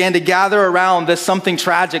and they began to gather around this something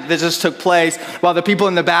tragic that just took place while the people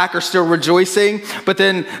in the back are still rejoicing. But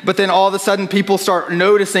then all of a sudden people start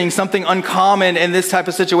noticing something uncommon in this type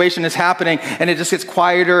of situation is happening, and it just gets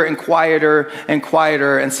quieter and quieter and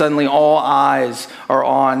quieter, and suddenly all eyes are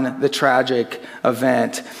on the tragic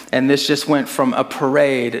event. And this just went from a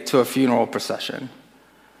parade to a funeral procession.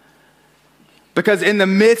 Because in the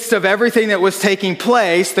midst of everything that was taking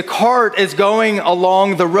place, the cart is going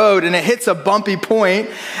along the road and it hits a bumpy point,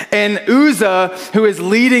 and Uzzah, who is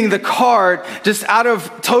leading the cart, just out of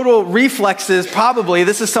total reflexes, probably,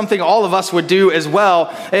 this is something all of us would do as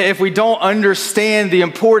well if we don't understand the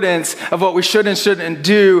importance of what we should and shouldn't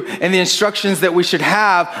do and the instructions that we should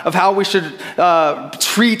have of how we should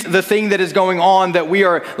treat the thing that is going on that we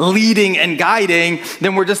are leading and guiding,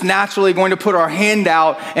 then we're just naturally going to put our hand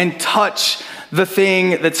out and touch the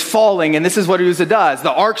thing that's falling. And this is what Uzzah does.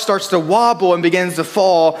 The ark starts to wobble and begins to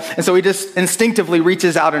fall. And so he just instinctively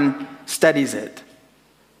reaches out and steadies it.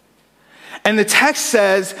 And the text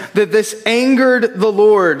says that this angered the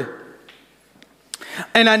Lord.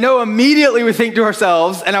 And I know immediately we think to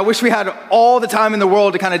ourselves, and I wish we had all the time in the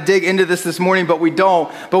world to kind of dig into this morning, but we don't.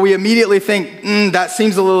 But we immediately think, that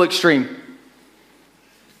seems a little extreme.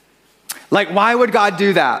 Like, why would God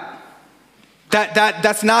do that?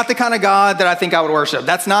 That's not the kind of God that I think I would worship.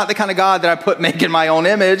 That's not the kind of God that I make in my own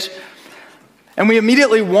image. And we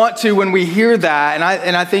immediately want to when we hear that,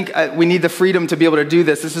 and I think we need the freedom to be able to do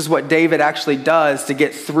this. This is what David actually does to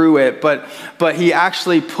get through it. But he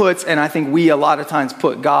actually puts, and I think we a lot of times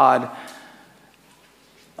put God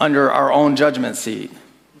under our own judgment seat.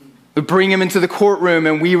 We bring him into the courtroom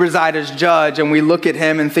and we reside as judge, and we look at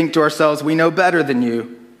him and think to ourselves, we know better than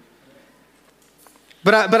you.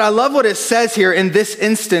 But I love what it says here in this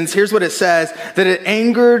instance. Here's what it says, that it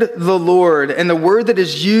angered the Lord. And the word that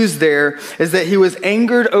is used there is that he was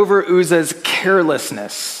angered over Uzzah's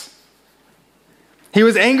carelessness. He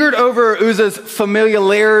was angered over Uzzah's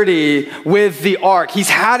familiarity with the ark. He's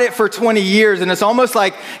had it for 20 years, and it's almost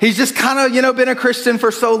like he's just kind of, been a Christian for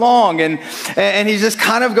so long, and he just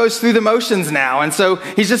kind of goes through the motions now. And so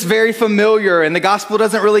he's just very familiar, and the gospel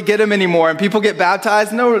doesn't really get him anymore. And people get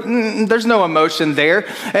baptized. No, there's no emotion there.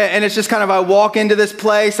 And it's just kind of, I walk into this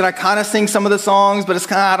place and I kind of sing some of the songs, but it's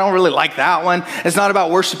kind of, I don't really like that one. It's not about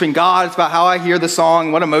worshiping God. It's about how I hear the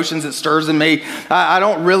song, what emotions it stirs in me. I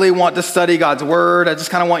don't really want to study God's word. I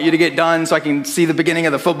just kind of want you to get done so I can see the beginning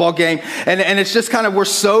of the football game. And it's just kind of, we're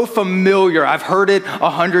so familiar. I've heard it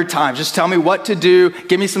 100 times. Just tell me what to do.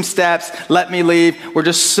 Give me some steps. Let me leave. We're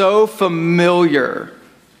just so familiar.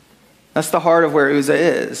 That's the heart of where Uzzah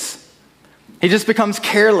is. He just becomes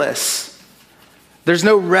careless. There's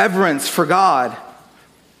no reverence for God.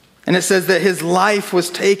 And it says that his life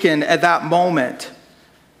was taken at that moment.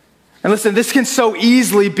 And listen, this can so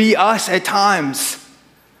easily be us at times.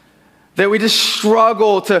 That we just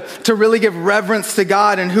struggle to really give reverence to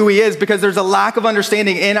God and who he is, because there's a lack of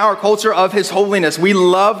understanding in our culture of his holiness. We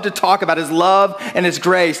love to talk about his love and his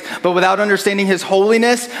grace, but without understanding his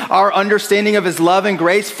holiness, our understanding of his love and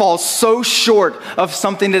grace falls so short of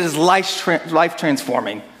something that is life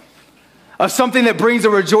transforming, of something that brings a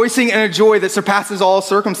rejoicing and a joy that surpasses all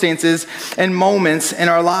circumstances and moments in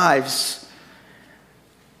our lives.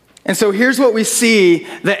 And so here's what we see,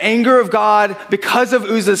 the anger of God because of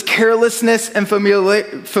Uzzah's carelessness and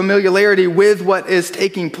familiarity with what is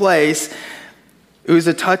taking place.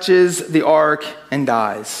 Uzzah touches the ark and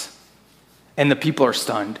dies. And the people are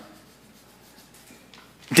stunned.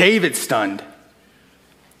 David's stunned.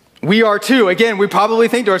 We are too. Again, we probably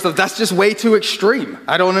think to ourselves, that's just way too extreme.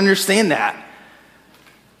 I don't understand that.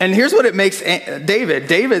 And here's what it makes David.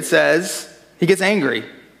 David says he gets angry.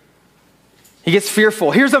 He gets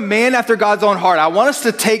fearful. Here's a man after God's own heart. I want us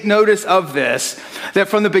to take notice of this, that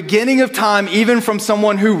from the beginning of time, even from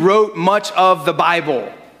someone who wrote much of the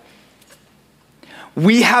Bible,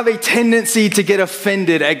 we have a tendency to get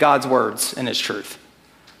offended at God's words and his truth.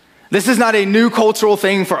 This is not a new cultural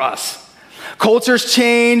thing for us. Cultures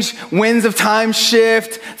change, winds of time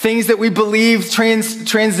shift, things that we believe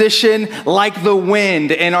transition like the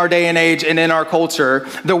wind in our day and age and in our culture.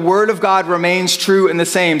 The word of God remains true and the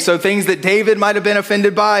same. So things that David might have been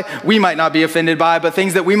offended by, we might not be offended by, but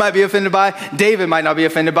things that we might be offended by, David might not be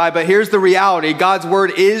offended by. But here's the reality. God's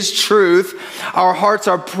word is truth. Our hearts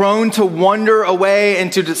are prone to wander away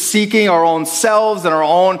into seeking our own selves and our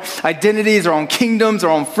own identities, our own kingdoms,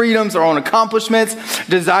 our own freedoms, our own accomplishments,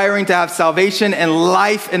 desiring to have salvation and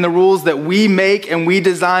life in the rules that we make and we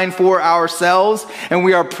design for ourselves. And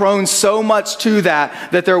we are prone so much to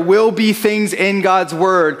that there will be things in God's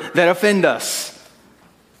word that offend us.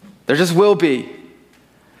 There just will be.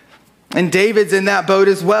 And David's in that boat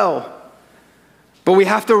as well. But we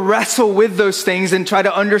have to wrestle with those things and try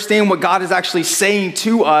to understand what God is actually saying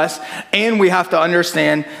to us. And we have to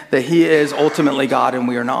understand that he is ultimately God and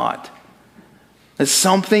we are not. That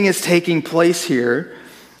something is taking place here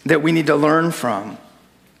that we need to learn from.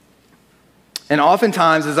 And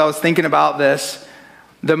oftentimes, as I was thinking about this,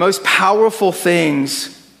 the most powerful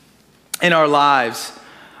things in our lives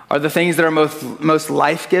are the things that are most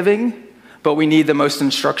life-giving, but we need the most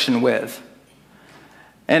instruction with.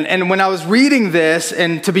 And when I was reading this,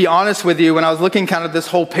 and to be honest with you, when I was looking kind of this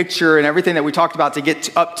whole picture and everything that we talked about to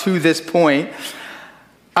get up to this point,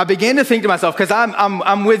 I began to think to myself, because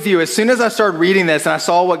I'm with you, as soon as I started reading this and I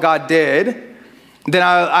saw what God did, then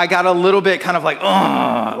I got a little bit kind of like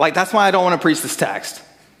that's why I don't want to preach this text.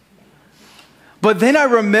 But then I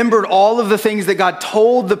remembered all of the things that God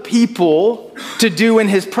told the people to do in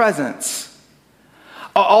his presence.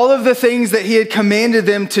 All of the things that he had commanded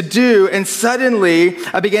them to do. And suddenly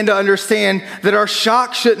I began to understand that our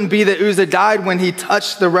shock shouldn't be that Uzzah died when he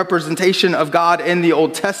touched the representation of God in the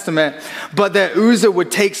Old Testament, but that Uzzah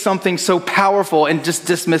would take something so powerful and just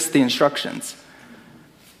dismiss the instructions.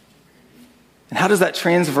 And how does that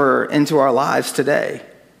transfer into our lives today?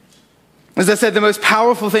 As I said, the most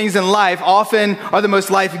powerful things in life often are the most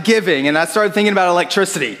life-giving. And I started thinking about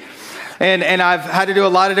electricity. And I've had to do a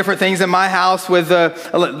lot of different things in my house with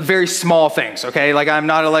very small things, okay? Like I'm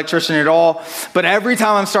not an electrician at all. But every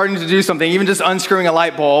time I'm starting to do something, even just unscrewing a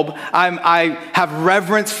light bulb, I have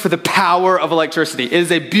reverence for the power of electricity. It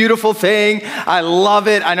is a beautiful thing. I love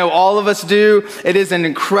it. I know all of us do. It is an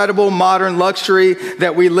incredible modern luxury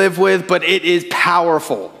that we live with, but it is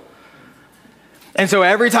powerful. And so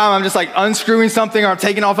every time I'm just like unscrewing something or I'm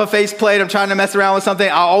taking off a faceplate, I'm trying to mess around with something,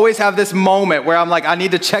 I always have this moment where I'm like, I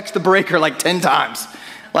need to check the breaker like 10 times.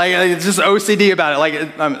 Like, it's just OCD about it.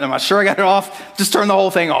 Like, am I sure I got it off? Just turn the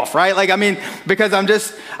whole thing off, right? Like, I mean, because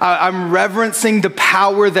I'm reverencing the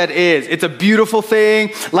power that is. It's a beautiful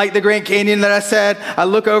thing. Like the Grand Canyon that I said, I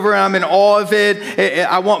look over and I'm in awe of it.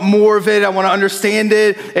 I want more of it. I want to understand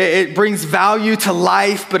it. It brings value to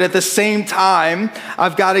life. But at the same time,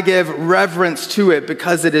 I've got to give reverence to it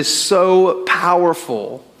because it is so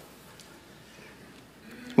powerful.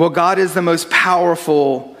 Well, God is the most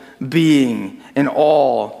powerful being in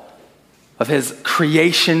all of his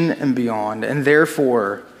creation and beyond, and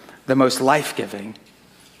therefore the most life-giving.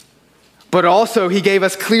 But also he gave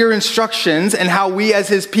us clear instructions in how we as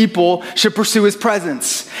his people should pursue his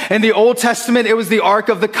presence. In the Old Testament, it was the Ark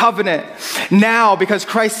of the Covenant. Now, because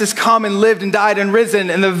Christ has come and lived and died and risen,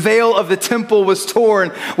 and the veil of the temple was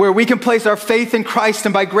torn, where we can place our faith in Christ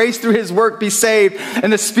and by grace through his work be saved,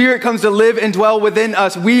 and the Spirit comes to live and dwell within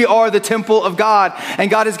us. We are the temple of God, and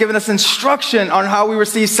God has given us instruction on how we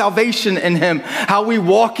receive salvation in him, how we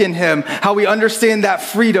walk in him, how we understand that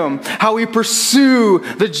freedom, how we pursue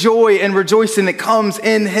the joy and rejoicing that comes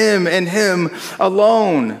in him and him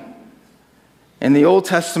alone. In the Old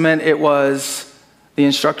Testament, it was the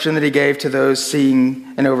instruction that he gave to those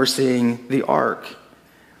seeing and overseeing the ark.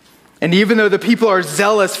 And even though the people are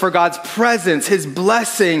zealous for God's presence, his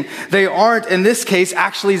blessing, they aren't, in this case,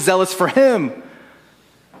 actually zealous for him.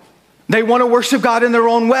 They want to worship God in their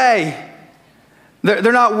own way.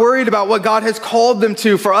 They're not worried about what God has called them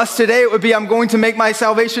to. For us today, it would be, I'm going to make my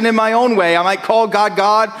salvation in my own way. I might call God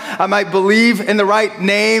God. I might believe in the right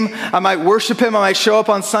name. I might worship him. I might show up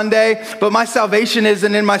on Sunday. But my salvation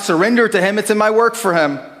isn't in my surrender to him. It's in my work for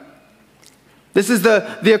him. This is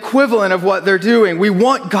the equivalent of what they're doing. We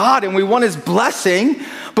want God and we want his blessing,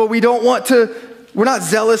 but we don't want to we're not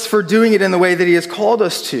zealous for doing it in the way that he has called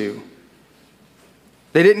us to.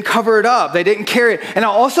 They didn't cover it up. They didn't carry it. And I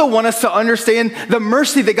also want us to understand the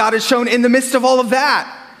mercy that God has shown in the midst of all of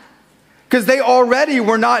that. Because they already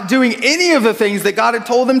were not doing any of the things that God had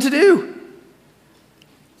told them to do.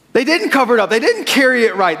 They didn't cover it up. They didn't carry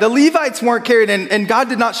it right. The Levites weren't carried, and God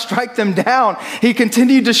did not strike them down. He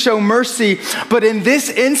continued to show mercy. But in this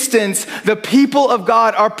instance, the people of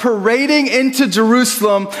God are parading into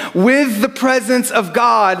Jerusalem with the presence of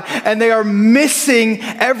God, and they are missing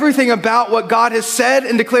everything about what God has said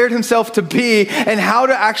and declared himself to be, and how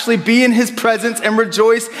to actually be in his presence and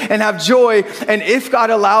rejoice and have joy. And if God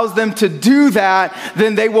allows them to do that,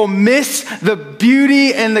 then they will miss the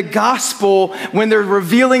beauty and the gospel when they're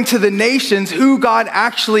revealing to the nations who God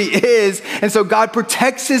actually is. And so God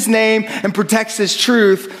protects his name and protects his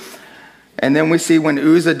truth. And then we see when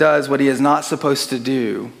Uzzah does what he is not supposed to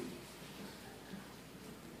do,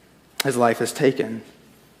 his life is taken.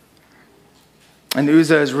 And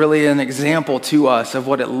Uzzah is really an example to us of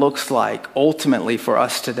what it looks like ultimately for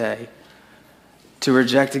us today to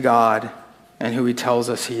reject God and who he tells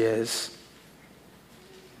us he is.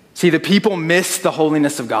 See, the people missed the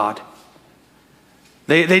holiness of God.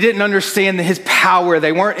 They didn't understand his power.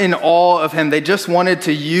 They weren't in awe of him. They just wanted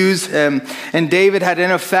to use him. And David had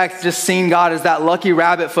in effect just seen God as that lucky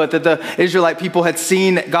rabbit foot that the Israelite people had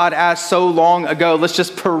seen God as so long ago. Let's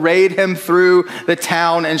just parade him through the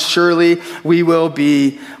town and surely we will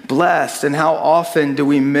be blessed. And how often do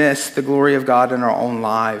we miss the glory of God in our own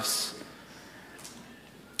lives?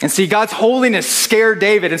 And see, God's holiness scared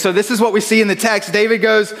David. And so this is what we see in the text. David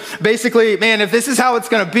goes, basically, man, if this is how it's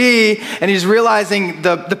going to be, and he's realizing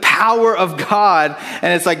the power of God,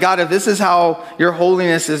 and it's like, God, if this is how your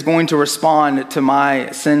holiness is going to respond to my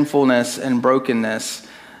sinfulness and brokenness,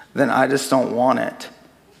 then I just don't want it.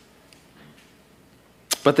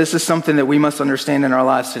 But this is something that we must understand in our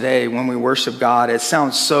lives today when we worship God. It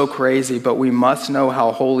sounds so crazy, but we must know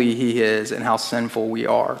how holy he is and how sinful we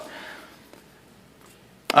are.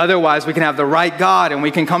 Otherwise, we can have the right God and we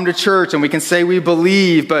can come to church and we can say we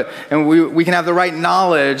believe, and we can have the right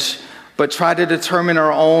knowledge, but try to determine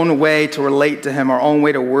our own way to relate to him, our own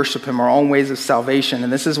way to worship him, our own ways of salvation.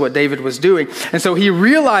 And this is what David was doing. And so he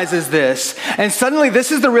realizes this, and suddenly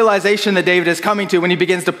this is the realization that David is coming to when he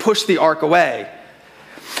begins to push the ark away.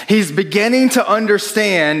 He's beginning to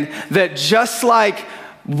understand that just like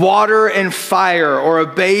water and fire, or a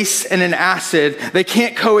base and an acid, they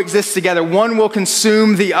can't coexist together. One will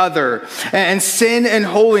consume the other. And sin and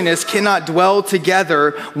holiness cannot dwell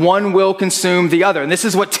together. One will consume the other. And this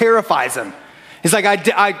is what terrifies him. He's like,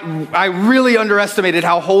 I really underestimated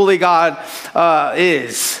how holy God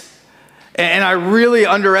is. And I really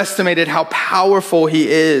underestimated how powerful he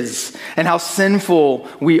is and how sinful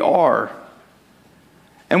we are.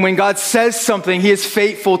 And when God says something, he is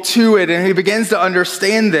faithful to it, and he begins to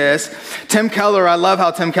understand this. Tim Keller, I love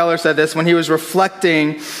how Tim Keller said this when he was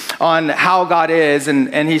reflecting on how God is,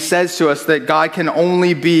 and he says to us that God can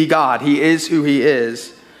only be God. He is who he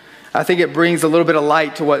is. I think it brings a little bit of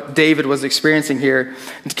light to what David was experiencing here.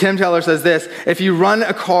 Tim Keller says this: if you run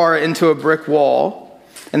a car into a brick wall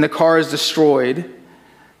and the car is destroyed,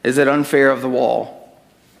 is it unfair of the wall?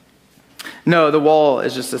 No, the wall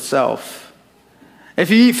is just itself. If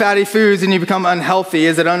you eat fatty foods and you become unhealthy,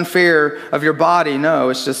 is it unfair of your body? No,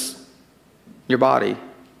 it's just your body.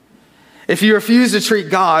 If you refuse to treat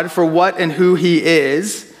God for what and who he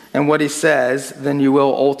is and what he says, then you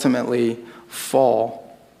will ultimately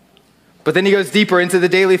fall. But then he goes deeper into the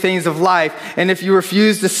daily things of life. And if you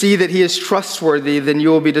refuse to see that he is trustworthy, then you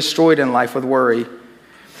will be destroyed in life with worry.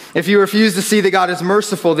 If you refuse to see that God is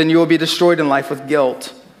merciful, then you will be destroyed in life with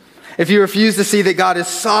guilt. If you refuse to see that God is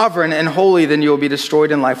sovereign and holy, then you will be destroyed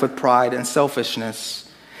in life with pride and selfishness.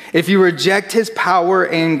 If you reject his power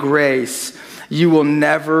and grace, you will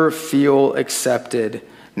never feel accepted,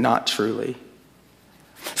 not truly.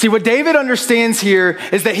 See, what David understands here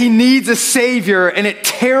is that he needs a savior, and it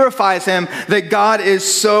terrifies him that God is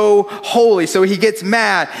so holy. So he gets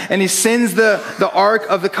mad and he sends the Ark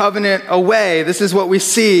of the Covenant away. This is what we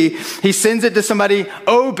see. He sends it to somebody,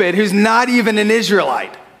 Obed, who's not even an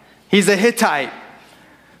Israelite. He's a Hittite.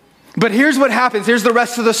 But here's what happens. Here's the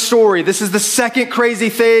rest of the story. This is the second crazy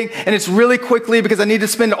thing, and it's really quickly because I need to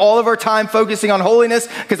spend all of our time focusing on holiness,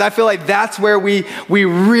 because I feel like that's where we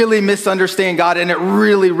really misunderstand God, and it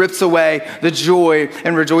really rips away the joy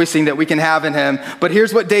and rejoicing that we can have in him. But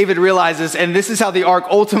here's what David realizes, and this is how the ark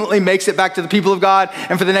ultimately makes it back to the people of God,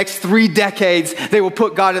 and for the next 3 decades, they will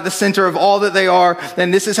put God at the center of all that they are,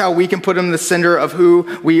 and this is how we can put him in the center of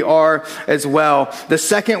who we are as well. The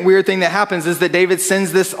second weird thing that happens is that David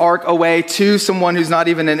sends this ark ark away to someone who's not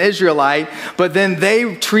even an Israelite, but then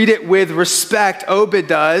they treat it with respect, Obed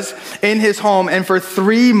does, in his home. And for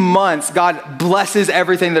 3 months, God blesses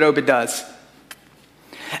everything that Obed does.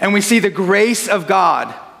 And we see the grace of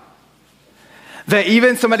God. That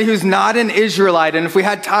even somebody who's not an Israelite, and if we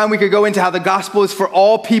had time, we could go into how the gospel is for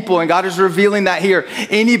all people, and God is revealing that here.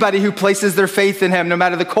 Anybody who places their faith in him, no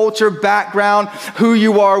matter the culture, background, who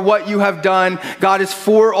you are, what you have done, God is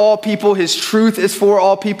for all people. His truth is for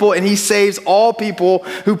all people, and he saves all people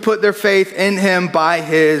who put their faith in him by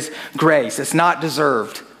his grace. It's not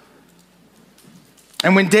deserved.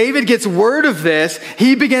 And when David gets word of this,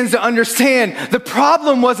 he begins to understand the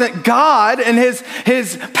problem wasn't God and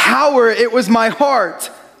his power, it was my heart.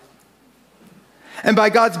 And by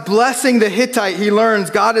God's blessing the Hittite, he learns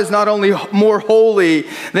God is not only more holy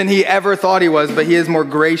than he ever thought he was, but he is more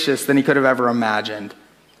gracious than he could have ever imagined.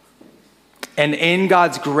 And in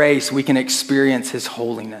God's grace, we can experience his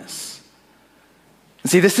holiness.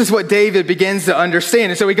 See, this is what David begins to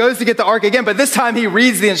understand. And so he goes to get the ark again, but this time he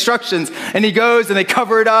reads the instructions and he goes and they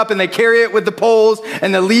cover it up and they carry it with the poles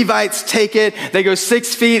and the Levites take it. They go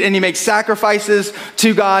 6 feet and he makes sacrifices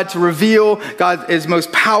to God to reveal God is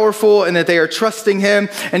most powerful and that they are trusting him.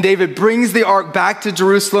 And David brings the ark back to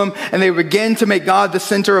Jerusalem and they begin to make God the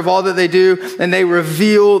center of all that they do, and they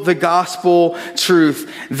reveal the gospel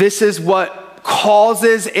truth. This is what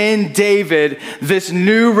causes in David this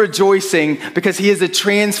new rejoicing, because he is a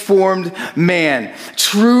transformed man.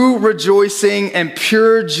 True rejoicing and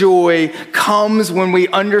pure joy comes when we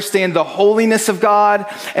understand the holiness of God,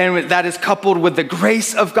 and that is coupled with the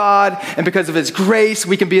grace of God. And because of his grace,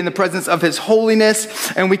 we can be in the presence of his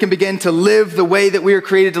holiness, and we can begin to live the way that we are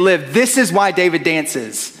created to live. This is why David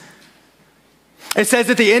dances. It says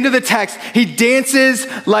at the end of the text, he dances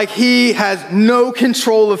like he has no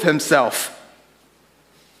control of himself.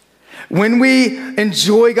 When we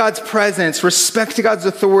enjoy God's presence, respect God's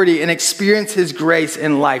authority, and experience his grace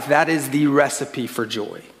in life, that is the recipe for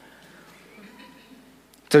joy.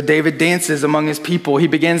 So David dances among his people. He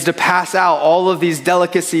begins to pass out all of these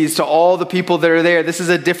delicacies to all the people that are there. This is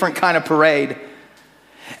a different kind of parade.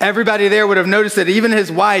 Everybody there would have noticed that even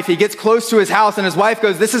his wife, he gets close to his house and his wife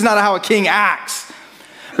goes, "This is not how a king acts."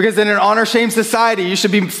 Because in an honor-shame society, you should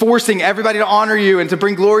be forcing everybody to honor you and to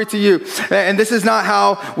bring glory to you. And this is not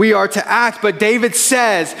how we are to act. But David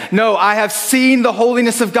says, no, I have seen the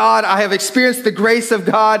holiness of God. I have experienced the grace of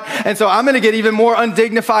God. And so I'm going to get even more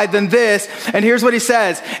undignified than this. And here's what he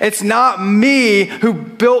says. It's not me who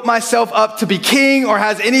built myself up to be king or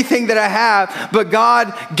has anything that I have, but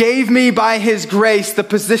God gave me by his grace the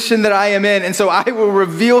position that I am in. And so I will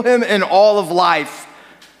reveal him in all of life.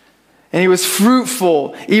 And he was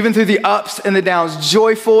fruitful even through the ups and the downs,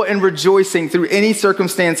 joyful and rejoicing through any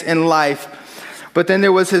circumstance in life. But then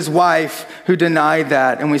there was his wife who denied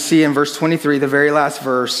that. And we see in verse 23, the very last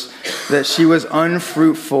verse, that she was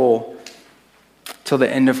unfruitful till the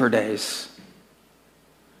end of her days.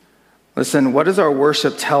 Listen, what does our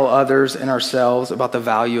worship tell others and ourselves about the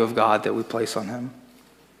value of God that we place on him?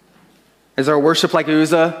 Is our worship like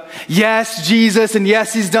Uzzah? Yes, Jesus, and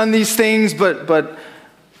yes, he's done these things, but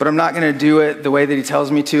I'm not going to do it the way that he tells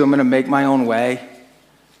me to. I'm going to make my own way.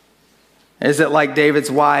 Is it like David's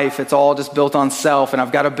wife? It's all just built on self, and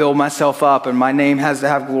I've got to build myself up, and my name has to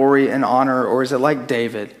have glory and honor. Or is it like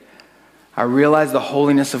David? I realize the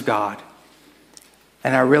holiness of God,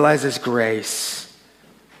 and I realize his grace,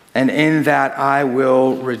 and in that I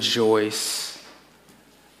will rejoice.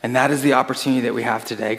 And that is the opportunity that we have today.